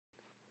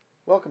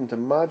Welcome to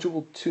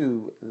Module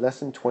 2,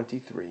 Lesson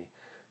 23.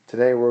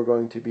 Today we're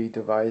going to be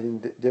dividing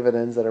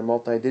dividends that are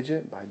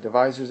multi-digit by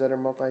divisors that are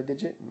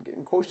multi-digit and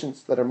getting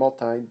quotients that are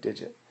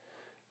multi-digit.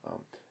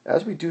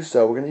 As we do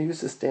so, we're going to use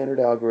the standard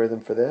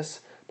algorithm for this,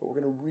 but we're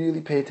going to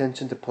really pay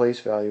attention to place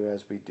value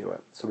as we do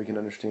it so we can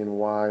understand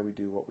why we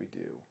do what we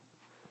do.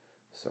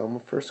 So I'm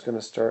first going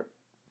to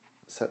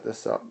set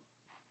this up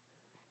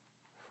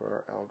for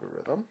our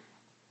algorithm.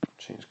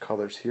 Change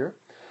colors here.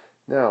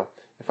 Now,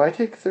 if I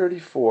take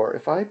 34,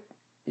 if I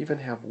even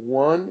have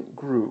one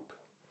group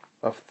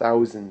of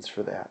thousands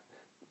for that,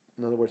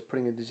 in other words,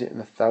 putting a digit in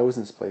the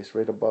thousands place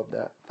right above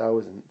that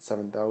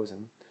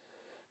 7,000,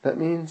 that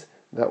means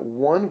that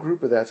one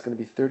group of that's going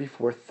to be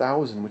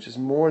 34,000, which is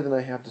more than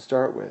I have to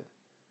start with.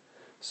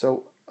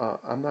 So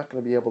I'm not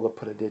going to be able to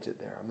put a digit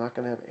there. I'm not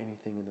going to have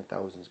anything in the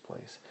thousands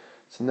place.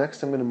 So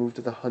next I'm going to move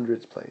to the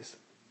hundreds place,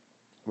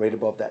 right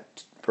above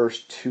that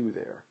first 2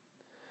 there.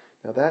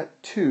 Now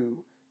that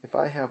 2, if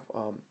I have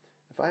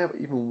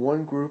even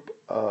one group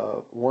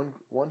of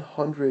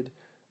 100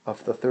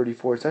 of the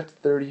 34s, that's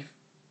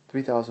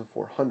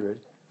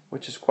 33,400,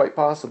 which is quite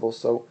possible.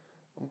 So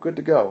I'm good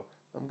to go.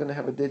 I'm going to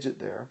have a digit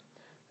there,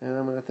 and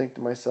I'm going to think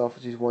to myself,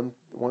 geez,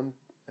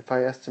 if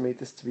I estimate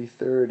this to be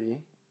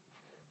 30,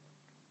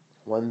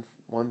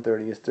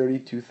 130 is 30,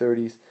 2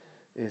 30s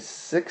is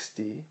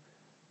 60.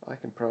 I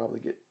can probably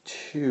get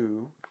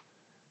 2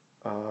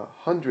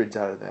 hundreds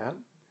out of that.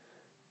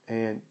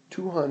 And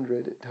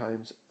 200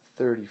 times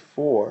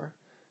 34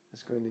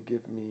 is going to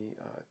give me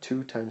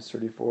 2 times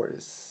 34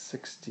 is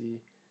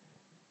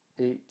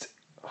 68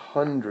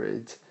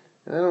 hundreds.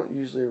 And I don't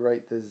usually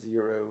write the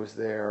zeros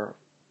there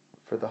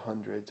for the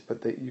hundreds,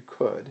 but you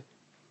could.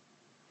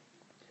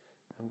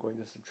 I'm going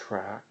to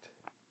subtract,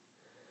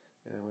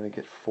 and I'm going to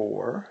get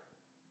 4.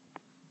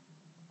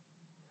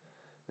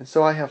 And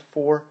so I have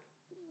 4.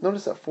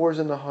 Notice that 4 is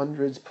in the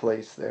hundreds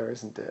place there,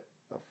 isn't it?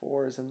 The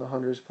 4 is in the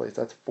hundreds place.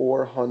 That's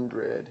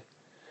 400.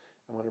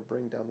 I'm going to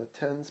bring down the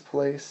tens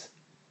place.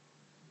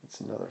 It's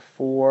another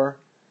 4.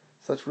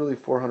 So that's really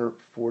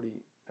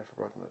 440. I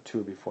forgot the 2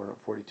 would be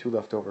 442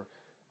 left over.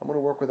 I'm going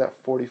to work with that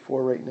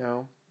 44 right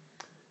now.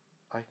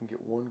 I can get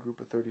one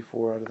group of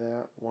 34 out of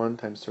that. 1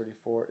 times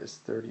 34 is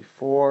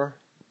 34. I'm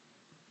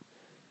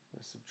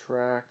going to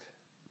subtract.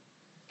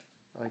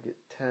 I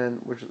get 10,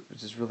 which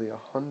is really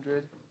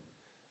 100.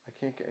 I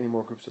can't get any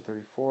more groups of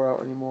 34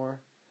 out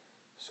anymore.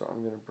 So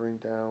I'm going to bring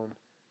down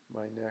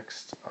my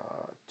next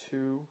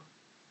 2.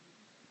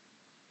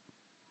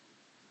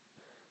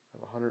 I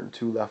have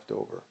 102 left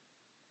over.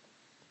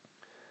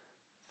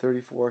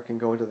 34 can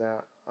go into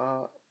that.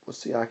 Let's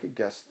see, I could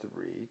guess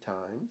 3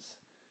 times.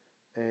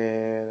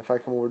 And if I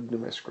come over to do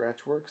my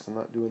scratch work, because I'm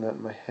not doing that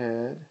in my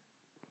head,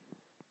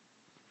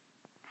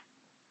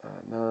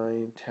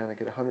 9, 10, I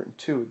get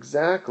 102.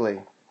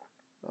 Exactly.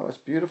 Oh, it's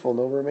beautiful.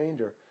 No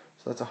remainder.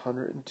 So that's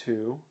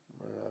 102. I'm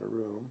running out of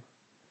room.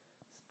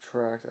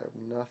 Subtract. I have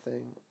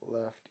nothing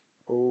left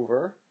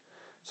over.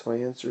 So my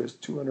answer is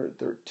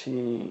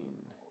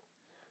 213.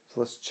 So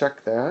let's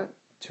check that.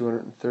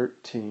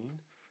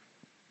 213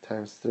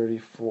 times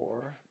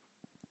 34.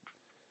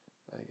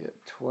 I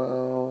get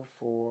 12,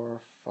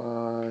 4,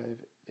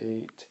 5,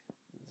 8,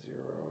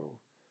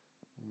 0,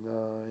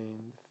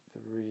 9,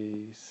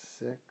 3,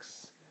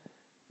 6,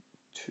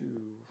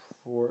 2,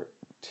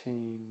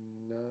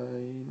 14,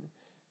 9,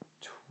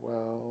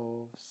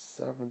 12,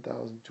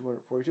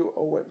 7,242.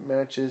 Oh, it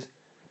matches.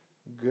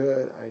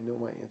 Good. I know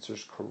my answer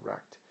is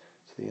correct.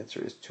 So the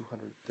answer is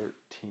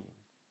 213.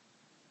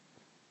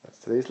 That's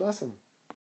today's lesson.